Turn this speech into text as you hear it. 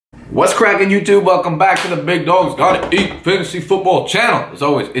What's cracking, YouTube? Welcome back to the Big Dogs Gotta Eat Fantasy Football channel. As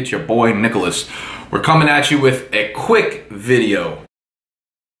always, it's your boy Nicholas. We're coming at you with a quick video.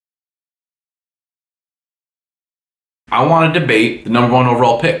 I want to debate the #1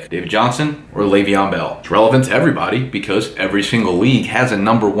 overall pick, David Johnson or Le'Veon Bell. It's relevant to everybody because every single league has a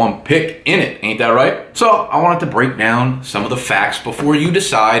 #1 pick in it, ain't that right? So I wanted to break down some of the facts before you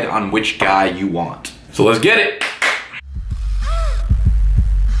decide on which guy you want. So let's get it.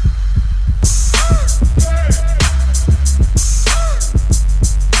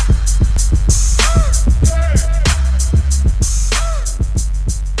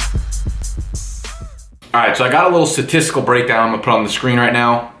 Alright, so I got a little statistical breakdown I'm going to put on the screen right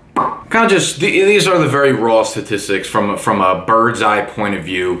now. Kind of just, these are the very raw statistics from a bird's eye point of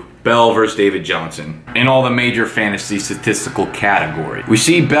view. Bell versus David Johnson in all the major fantasy statistical categories. We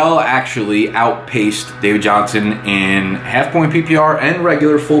see Bell actually outpaced David Johnson in half-point PPR and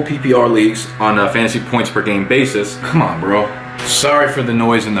regular full PPR leagues on a fantasy points per game basis. Come on, bro. Sorry for the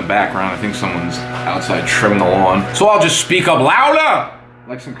noise in the background. I think someone's outside trimming the lawn. So I'll just speak up louder!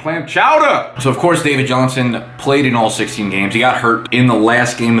 Like some clam chowder. So of course David Johnson played in all 16 games. He got hurt in the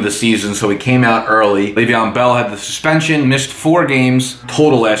last game of the season, so he came out early. Le'Veon Bell had the suspension, missed 4 games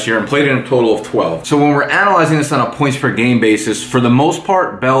total last year, and played in a total of 12. So when we're analyzing this on a points per game basis, for the most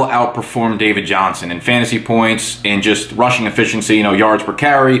part, Bell outperformed David Johnson in fantasy points, in just rushing efficiency, yards per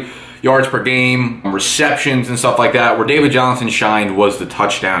carry, yards per game, receptions and stuff like that. Where David Johnson shined was the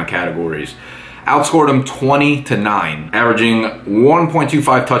touchdown categories. Outscored him 20-9, averaging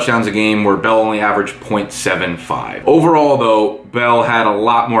 1.25 touchdowns a game, where Bell only averaged 0.75. Overall, though, Bell had a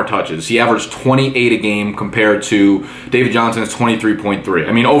lot more touches. He averaged 28 a game compared to David Johnson's 23.3.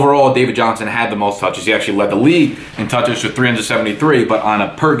 I mean, overall, David Johnson had the most touches. He actually led the league in touches with 373, but on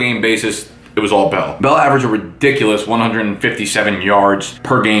a per-game basis, it was all Bell. Bell averaged a ridiculous 157 yards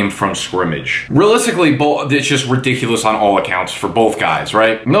per game from scrimmage. Realistically, it's just ridiculous on all accounts for both guys,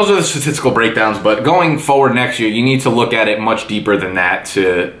 right? And those are the statistical breakdowns, but going forward next year, you need to look at it much deeper than that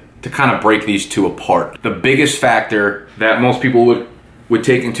to kind of break these two apart. The biggest factor that most people would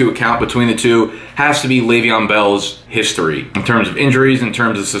take into account between the two has to be Le'Veon Bell's history in terms of injuries, in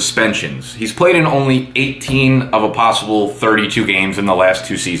terms of suspensions. He's played in only 18 of a possible 32 games in the last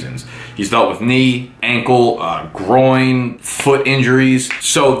 2 seasons. He's dealt with knee, ankle, groin, foot injuries.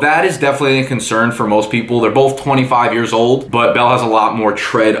 So that is definitely a concern for most people. They're both 25 years old, but Bell has a lot more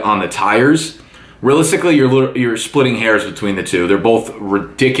tread on the tires. Realistically, you're splitting hairs between the two. They're both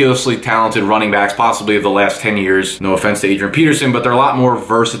ridiculously talented running backs, possibly of the last 10 years. No offense to Adrian Peterson, but they're a lot more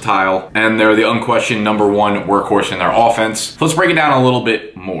versatile, and they're the unquestioned #1 workhorse in their offense. So let's break it down a little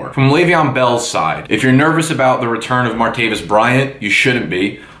bit more. From Le'Veon Bell's side, if you're nervous about the return of Martavis Bryant, you shouldn't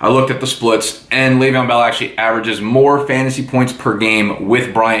be. I looked at the splits, and Le'Veon Bell actually averages more fantasy points per game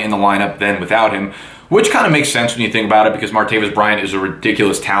with Bryant in the lineup than without him, which kind of makes sense when you think about it, because Martavis Bryant is a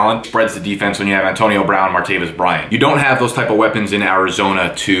ridiculous talent. Spreads the defense when you have Antonio Brown, Martavis Bryant. You don't have those type of weapons in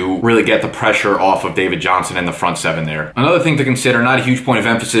Arizona to really get the pressure off of David Johnson and the front 7 there. Another thing to consider, not a huge point of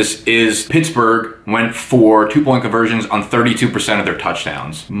emphasis, is Pittsburgh went for 2-point conversions on 32% of their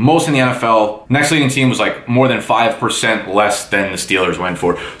touchdowns. Most in the NFL. Next leading team was like more than 5% less than the Steelers went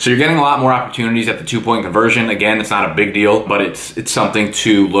for. So you're getting a lot more opportunities at the 2-point conversion. Again, it's not a big deal, but it's something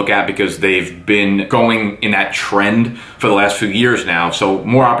to look at because they've been going in that trend for the last few years now. So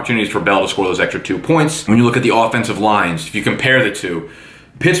more opportunities for Bell to score those extra 2 points. When you look at the offensive lines, if you compare the two,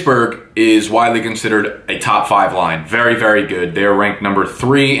 Pittsburgh is widely considered a top 5 line. Very, very good. They're ranked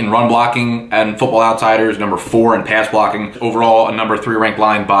 #3 in run blocking and Football Outsiders, #4 in pass blocking. Overall, a #3 ranked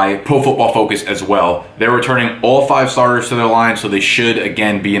line by Pro Football Focus as well. They're returning all 5 starters to their line, so they should,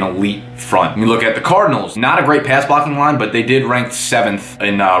 again, be an elite front. When you look at the Cardinals, not a great pass blocking line, but they did rank 7th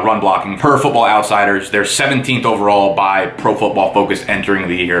in run blocking per Football Outsiders. They're 17th overall by Pro Football Focus entering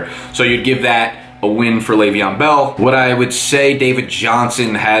the year. So you'd give that a win for Le'Veon Bell. What I would say David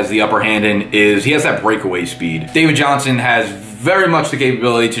Johnson has the upper hand in is he has that breakaway speed. David Johnson has very much the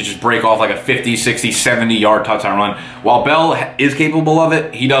capability to just break off like a 50, 60, 70-yard touchdown run. While Bell is capable of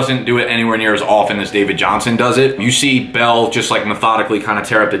it, he doesn't do it anywhere near as often as David Johnson does it. You see Bell just like methodically kind of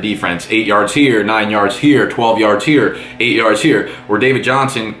tear up the defense. 8 yards here, 9 yards here, 12 yards here, 8 yards here. Where David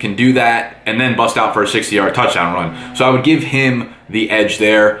Johnson can do that and then bust out for a 60-yard touchdown run. So I would give him the edge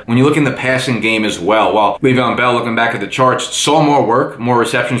there. When you look in the passing game as well, while Le'Veon Bell, looking back at the charts, saw more work, more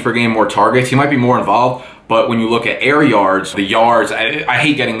receptions per game, more targets, he might be more involved, but when you look at air yards, the yards, I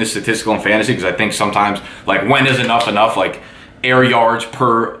hate getting this statistical in fantasy because I think sometimes, like, when is enough? Like, air yards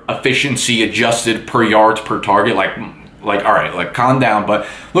per efficiency adjusted per yards per target, like, Like, all right, like calm down. But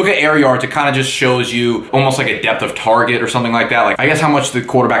look at air yards. It kind of just shows you almost like a depth of target or something like that. Like, I guess how much the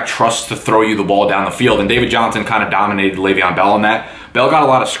quarterback trusts to throw you the ball down the field. And David Johnson kind of dominated Le'Veon Bell on that. Bell got a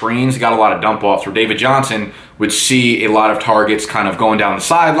lot of screens, got a lot of dump offs, where David Johnson would see a lot of targets kind of going down the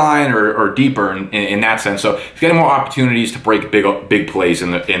sideline or deeper in that sense. So he's getting more opportunities to break big plays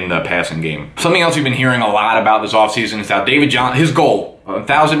in the passing game. Something else we've been hearing a lot about this offseason is how David Johnson, his goal,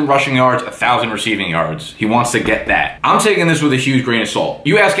 1,000 rushing yards, 1,000 receiving yards. He wants to get that. I'm taking this with a huge grain of salt.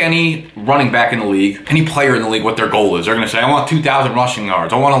 You ask any running back in the league, any player in the league what their goal is. They're going to say, I want 2,000 rushing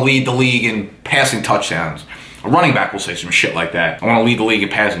yards. I want to lead the league in passing touchdowns. A running back will say some shit like that. I want to lead the league in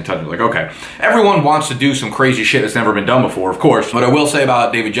passing touchdowns. Like, okay. Everyone wants to do some crazy shit that's never been done before, of course. What I will say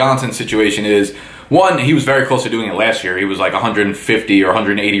about David Johnson's situation is, one, he was very close to doing it last year. He was like 150 or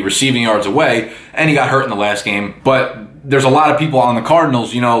 180 receiving yards away, and he got hurt in the last game. But there's a lot of people on the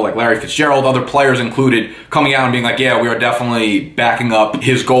Cardinals, you know, like Larry Fitzgerald, other players included, coming out and being like, yeah, we are definitely backing up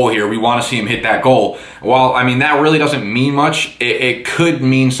his goal here. We want to see him hit that goal. Well, I mean, that really doesn't mean much. It could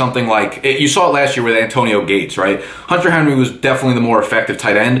mean something like, you saw it last year with Antonio Gates, right? Hunter Henry was definitely the more effective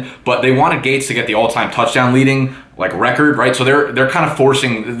tight end, but they wanted Gates to get the all-time touchdown leading like record, right? So they're kind of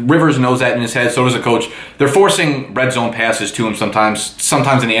forcing, Rivers knows that in his head, so does the coach. They're forcing red zone passes to him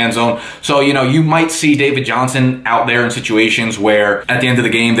sometimes in the end zone. So, you know, you might see David Johnson out there in situations where at the end of the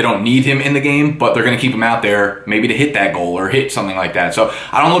game, they don't need him in the game, but they're going to keep him out there maybe to hit that goal or hit something like that. So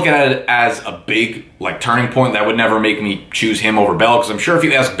I don't look at it as a big like turning point. That would never make me choose him over Bell, because I'm sure if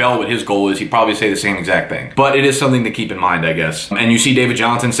you ask Bell what his goal is, he'd probably say the same exact thing. But it is something to keep in mind, I guess. And you see David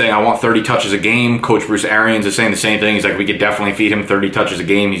Johnson saying, I want 30 touches a game. Coach Bruce Arians is saying the same thing. He's like, we could definitely feed him 30 touches a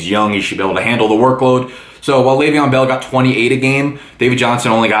game. He's young. He should be able to handle the workload. So while Le'Veon Bell got 28 a game, David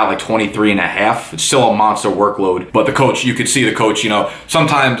Johnson only got like 23 and a half. It's still a monster workload. But the coach, you could see the coach, you know,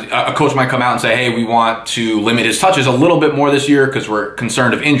 sometimes a coach might come out and say, hey, we want to limit his touches a little bit more this year because we're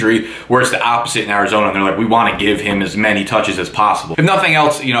concerned of injury, where it's the opposite in Arizona. And they're like, we want to give him as many touches as possible. If nothing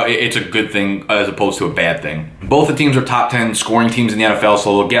else, you know, it's a good thing as opposed to a bad thing. Both the teams are top 10 scoring teams in the NFL,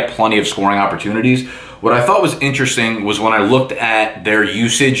 so they'll get plenty of scoring opportunities. What I thought was interesting was when I looked at their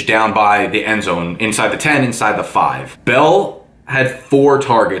usage down by the end zone, inside the 10, inside the 5. Bell had 4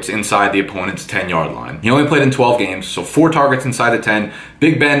 targets inside the opponent's 10-yard line. He only played in 12 games, so 4 targets inside the 10.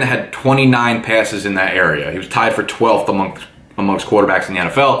 Big Ben had 29 passes in that area. He was tied for 12th amongst quarterbacks in the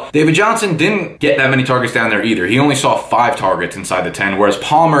NFL. David Johnson didn't get that many targets down there either. He only saw 5 targets inside the 10, whereas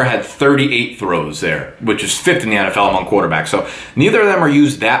Palmer had 38 throws there, which is 5th in the NFL among quarterbacks. So neither of them are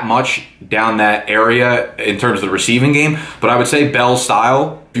used that much down that area in terms of the receiving game, but I would say Bell's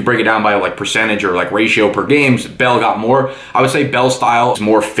style, if you break it down by like percentage or like ratio per games, Bell got more. I would say Bell's style is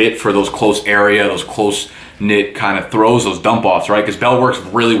more fit for those close area, those close knit kind of throws, those dump offs, right? Because Bell works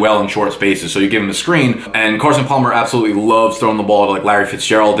really well in short spaces, so you give him the screen. And Carson Palmer absolutely loves throwing the ball to like Larry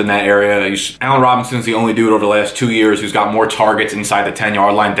Fitzgerald in that area. Allen Robinson's the only dude over the last 2 years who's got more targets inside the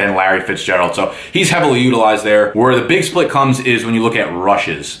 10-yard line than Larry Fitzgerald. So he's heavily utilized there. Where the big split comes is when you look at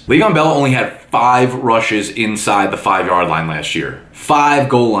rushes. Le'Veon Bell only had 5 rushes inside the 5-yard line last year. 5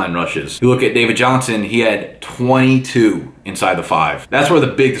 goal line rushes. You look at David Johnson, he had 22 inside the 5. That's where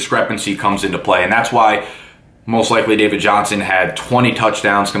the big discrepancy comes into play, and that's why most likely David Johnson had 20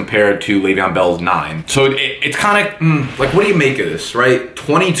 touchdowns compared to Le'Veon Bell's 9. So it's kind of, like, what do you make of this, right?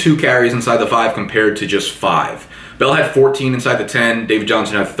 22 carries inside the 5 compared to just 5. Bell had 14 inside the 10. David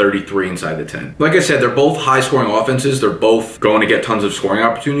Johnson had 33 inside the 10. Like I said, they're both high-scoring offenses. They're both going to get tons of scoring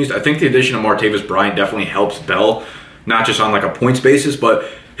opportunities. I think the addition of Martavis Bryant definitely helps Bell, not just on like a points basis, but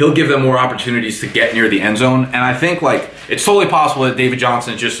he'll give them more opportunities to get near the end zone. And I think like it's totally possible that David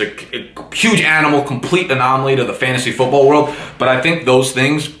Johnson is just a huge animal, complete anomaly to the fantasy football world. But I think those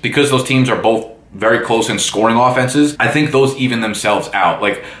things, because those teams are both very close in scoring offenses, I think those even themselves out.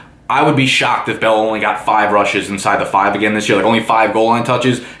 Like, I would be shocked if Bell only got 5 rushes inside the 5 again this year, like only 5 goal line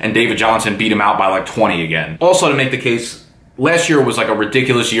touches, and David Johnson beat him out by like 20 again. Also, to make the case, last year was like a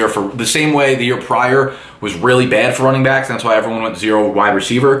ridiculous year for the same way the year prior was really bad for running backs. That's why everyone went 0 wide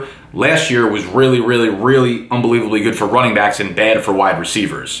receiver. Last year was really, really, really unbelievably good for running backs and bad for wide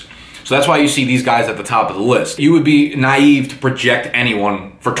receivers. So that's why you see these guys at the top of the list. You would be naive to project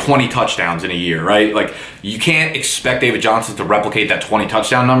anyone for 20 touchdowns in a year, right? Like, you can't expect David Johnson to replicate that 20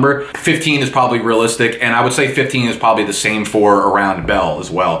 touchdown number. 15 is probably realistic, and I would say 15 is probably the same for around Bell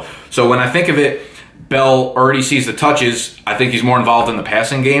as well. So when I think of it, Bell already sees the touches. I think he's more involved in the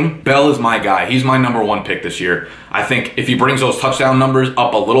passing game. Bell is my guy. He's my #1 pick this year. I think if he brings those touchdown numbers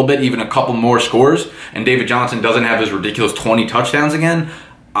up a little bit, even a couple more scores, and David Johnson doesn't have his ridiculous 20 touchdowns again,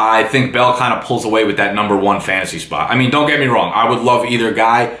 I think Bell kind of pulls away with that #1 fantasy spot. I mean, don't get me wrong. I would love either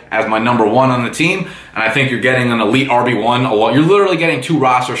guy as my #1 on the team, and I think you're getting an elite RB1. You're literally getting 2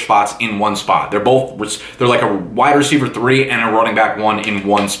 roster spots in one spot. They're like a wide receiver 3 and a running back 1 in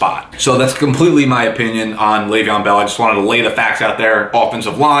one spot. So that's completely my opinion on Le'Veon Bell. I just wanted to lay the facts out there.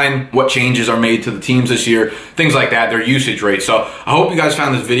 Offensive line, what changes are made to the teams this year, things like that, their usage rate. So I hope you guys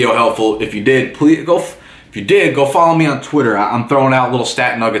found this video helpful. If you did, please go follow me on Twitter. I'm throwing out little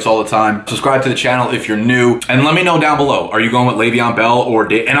stat nuggets all the time. Subscribe to the channel if you're new. And let me know down below. Are you going with Le'Veon Bell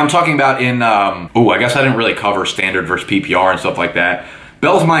or and I'm talking about in, I guess I didn't really cover standard versus PPR and stuff like that.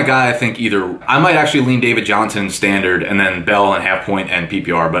 Bell's my guy. I think I might actually lean David Johnson in standard and then Bell in half point and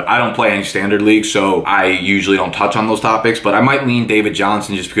PPR, but I don't play any standard leagues, so I usually don't touch on those topics, but I might lean David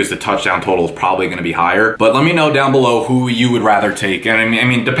Johnson just because the touchdown total is probably going to be higher. But let me know down below who you would rather take. And I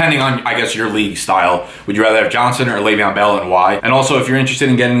mean, depending on, I guess, your league style, would you rather have Johnson or Le'Veon Bell and why? And also, if you're interested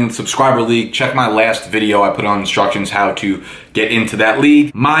in getting in the subscriber league, check my last video. I put on instructions how to get into that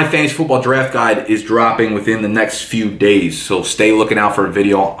league. My fantasy football draft guide is dropping within the next few days, so stay looking out for a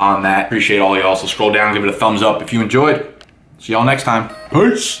video on that. Appreciate all y'all, so scroll down, give it a thumbs up if you enjoyed. See y'all next time.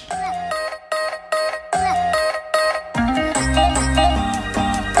 Peace!